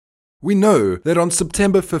We know that on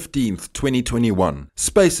September 15th, 2021,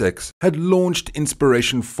 SpaceX had launched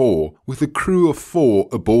Inspiration 4 with a crew of 4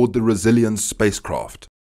 aboard the Resilience spacecraft.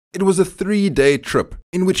 It was a 3-day trip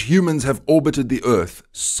in which humans have orbited the Earth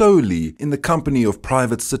solely in the company of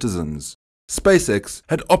private citizens. SpaceX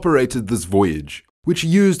had operated this voyage, which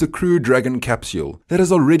used a Crew Dragon capsule that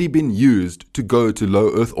has already been used to go to low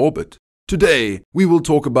Earth orbit. Today, we will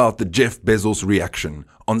talk about the Jeff Bezos reaction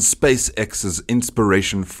on SpaceX's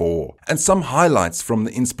Inspiration 4 and some highlights from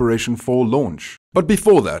the Inspiration 4 launch. But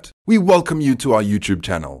before that, we welcome you to our YouTube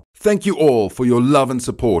channel. Thank you all for your love and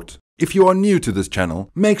support. If you are new to this channel,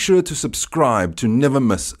 make sure to subscribe to never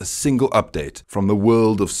miss a single update from the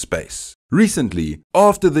world of space. Recently,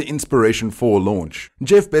 after the Inspiration 4 launch,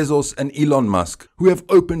 Jeff Bezos and Elon Musk, who have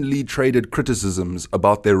openly traded criticisms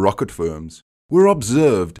about their rocket firms, were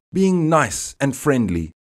observed being nice and friendly.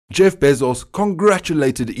 Jeff Bezos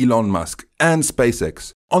congratulated Elon Musk and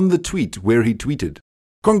SpaceX on the tweet where he tweeted,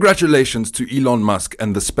 "Congratulations to Elon Musk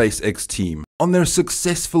and the SpaceX team on their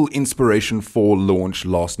successful Inspiration 4 launch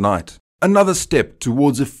last night. Another step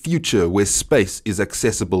towards a future where space is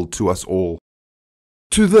accessible to us all."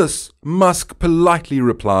 To this, Musk politely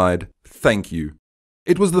replied, "Thank you."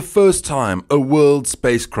 It was the first time a world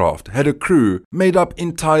spacecraft had a crew made up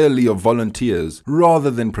entirely of volunteers rather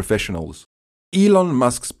than professionals. Elon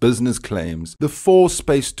Musk's business claims the 4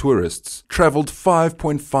 space tourists traveled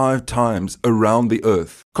 5.5 times around the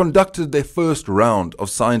Earth, conducted their first round of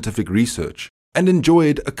scientific research, and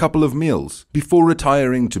enjoyed a couple of meals before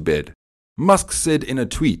retiring to bed. Musk said in a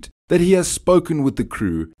tweet that he has spoken with the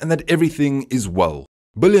crew and that everything is well.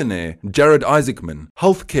 Billionaire Jared Isaacman,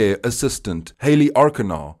 healthcare assistant Hayley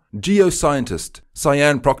Arceneaux, geoscientist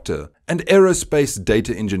Sian Proctor, and aerospace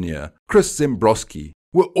data engineer Chris Sembroski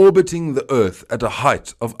were orbiting the Earth at a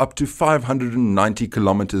height of up to 590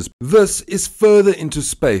 kilometers. This is further into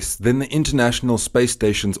space than the International Space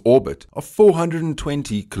Station's orbit of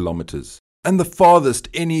 420 kilometers, and the farthest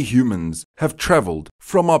any humans have traveled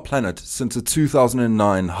from our planet since a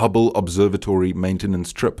 2009 Hubble Observatory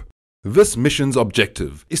maintenance trip. This mission's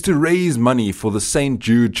objective is to raise money for the St.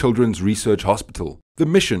 Jude Children's Research Hospital. The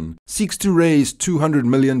mission seeks to raise $200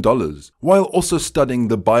 million while also studying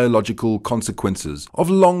the biological consequences of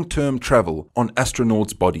long-term travel on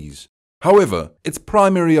astronauts' bodies. However, its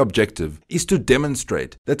primary objective is to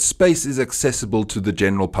demonstrate that space is accessible to the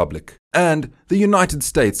general public, and the United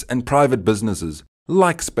States and private businesses,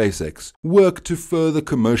 like SpaceX, work to further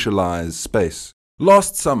commercialize space.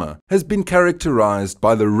 Last summer has been characterized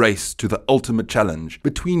by the race to the ultimate challenge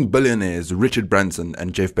between billionaires Richard Branson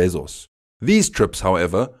and Jeff Bezos. These trips,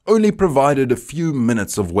 however, only provided a few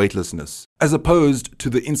minutes of weightlessness, as opposed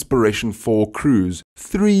to the Inspiration 4 crew's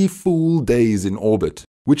 3 full days in orbit,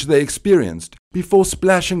 which they experienced before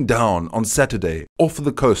splashing down on Saturday off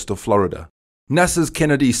the coast of Florida. NASA's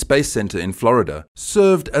Kennedy Space Center in Florida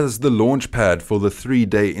served as the launch pad for the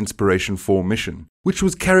 3-day Inspiration 4 mission, which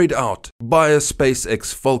was carried out by a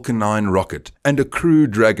SpaceX Falcon 9 rocket and a Crew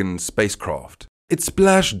Dragon spacecraft. It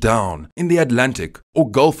splashed down in the Atlantic or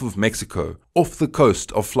Gulf of Mexico off the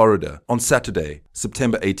coast of Florida on Saturday,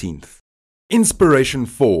 September 18th. Inspiration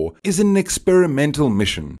 4 is an experimental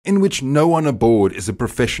mission in which no one aboard is a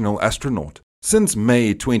professional astronaut. Since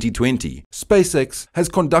May 2020, SpaceX has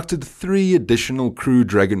conducted 3 additional Crew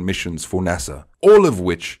Dragon missions for NASA, all of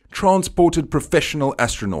which transported professional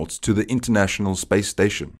astronauts to the International Space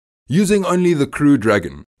Station. Using only the Crew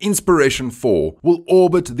Dragon, Inspiration 4 will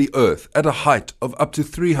orbit the Earth at a height of up to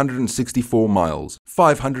 364 miles,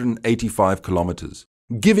 585 kilometers,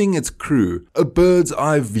 giving its crew a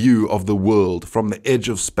bird's-eye view of the world from the edge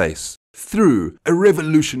of space through a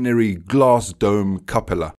revolutionary glass dome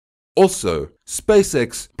cupola. Also,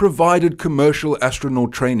 SpaceX provided commercial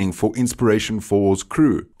astronaut training for Inspiration 4's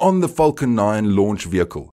crew on the Falcon 9 launch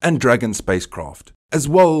vehicle and Dragon spacecraft, as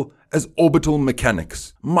well as orbital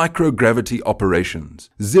mechanics, microgravity operations,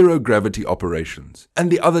 zero-gravity operations, and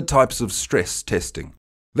the other types of stress testing.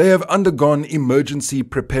 They have undergone emergency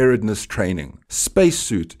preparedness training,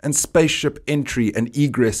 spacesuit and spaceship entry and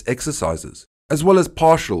egress exercises, as well as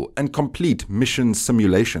partial and complete mission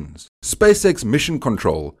simulations. SpaceX Mission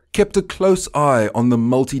Control kept a close eye on the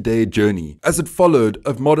multi-day journey as it followed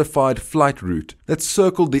a modified flight route that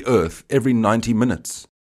circled the Earth every 90 minutes.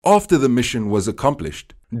 After the mission was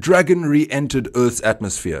accomplished, Dragon re-entered Earth's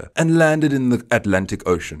atmosphere and landed in the Atlantic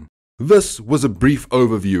Ocean. This was a brief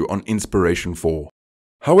overview on Inspiration 4.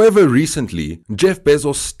 However, recently, Jeff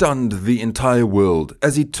Bezos stunned the entire world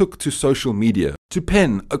as he took to social media to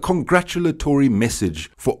pen a congratulatory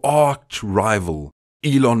message for arch-rival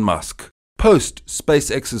Elon Musk, post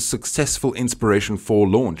SpaceX's successful Inspiration 4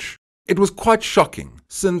 launch. It was quite shocking,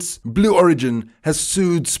 since Blue Origin has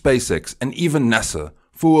sued SpaceX and even NASA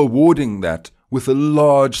for awarding that with a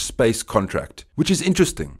large space contract, which is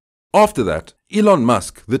interesting. After that, Elon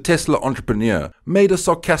Musk, the Tesla entrepreneur, made a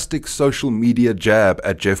sarcastic social media jab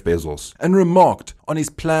at Jeff Bezos and remarked on his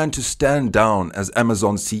plan to stand down as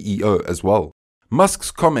Amazon's CEO as well. Musk's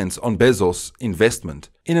comments on Bezos' investment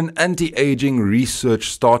in an anti-aging research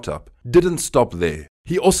startup didn't stop there.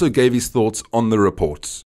 He also gave his thoughts on the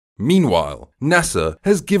reports. Meanwhile, NASA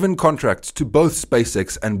has given contracts to both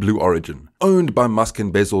SpaceX and Blue Origin, owned by Musk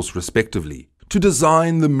and Bezos respectively, to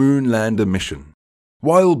design the moon lander mission.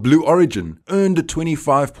 While Blue Origin earned a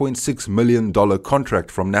 $25.6 million contract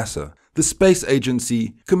from NASA, the space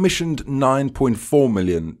agency commissioned $9.4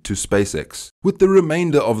 million to SpaceX, with the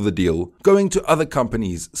remainder of the deal going to other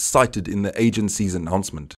companies cited in the agency's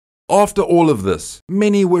announcement. After all of this,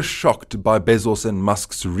 many were shocked by Bezos and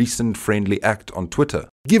Musk's recent friendly act on Twitter,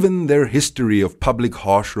 given their history of public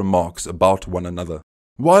harsh remarks about one another.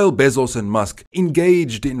 While Bezos and Musk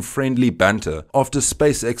engaged in friendly banter after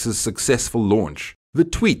SpaceX's successful launch, the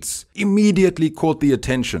tweets immediately caught the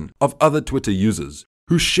attention of other Twitter users,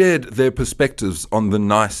 who shared their perspectives on the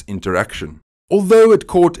nice interaction. Although it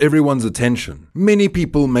caught everyone's attention, many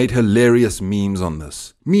people made hilarious memes on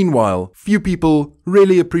this. Meanwhile, few people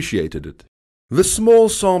really appreciated it. The small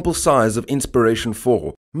sample size of Inspiration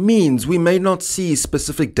 4 means we may not see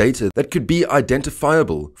specific data that could be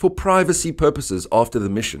identifiable for privacy purposes after the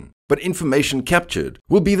mission, but information captured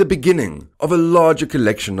will be the beginning of a larger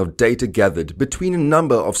collection of data gathered between a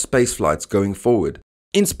number of spaceflights going forward.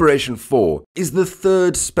 Inspiration 4 is the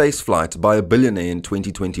third spaceflight by a billionaire in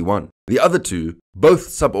 2021. The other two, both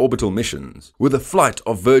suborbital missions, were the flight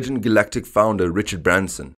of Virgin Galactic founder Richard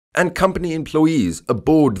Branson and company employees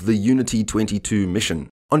aboard the Unity 22 mission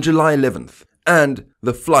on July 11th, and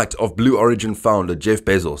the flight of Blue Origin founder Jeff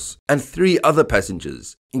Bezos and 3 other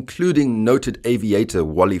passengers, including noted aviator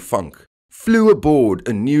Wally Funk, flew aboard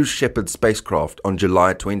a New Shepard spacecraft on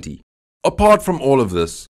July 20. Apart from all of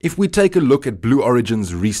this, if we take a look at Blue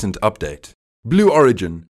Origin's recent update, Blue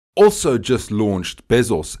Origin also just launched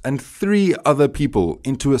Bezos and 3 other people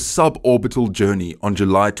into a suborbital journey on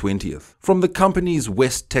July 20th from the company's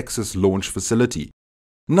West Texas launch facility.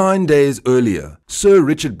 9 days earlier, Sir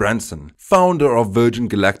Richard Branson, founder of Virgin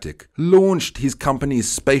Galactic, launched his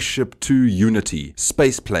company's Spaceship 2 Unity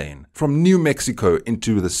spaceplane from New Mexico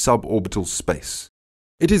into the suborbital space.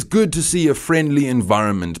 It is good to see a friendly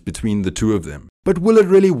environment between the two of them, but will it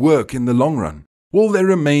really work in the long run? Will they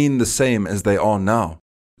remain the same as they are now?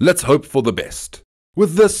 Let's hope for the best.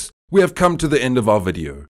 With this, we have come to the end of our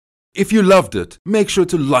video. If you loved it, make sure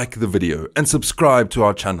to like the video and subscribe to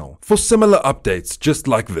our channel for similar updates just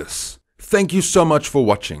like this. Thank you so much for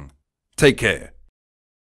watching. Take care.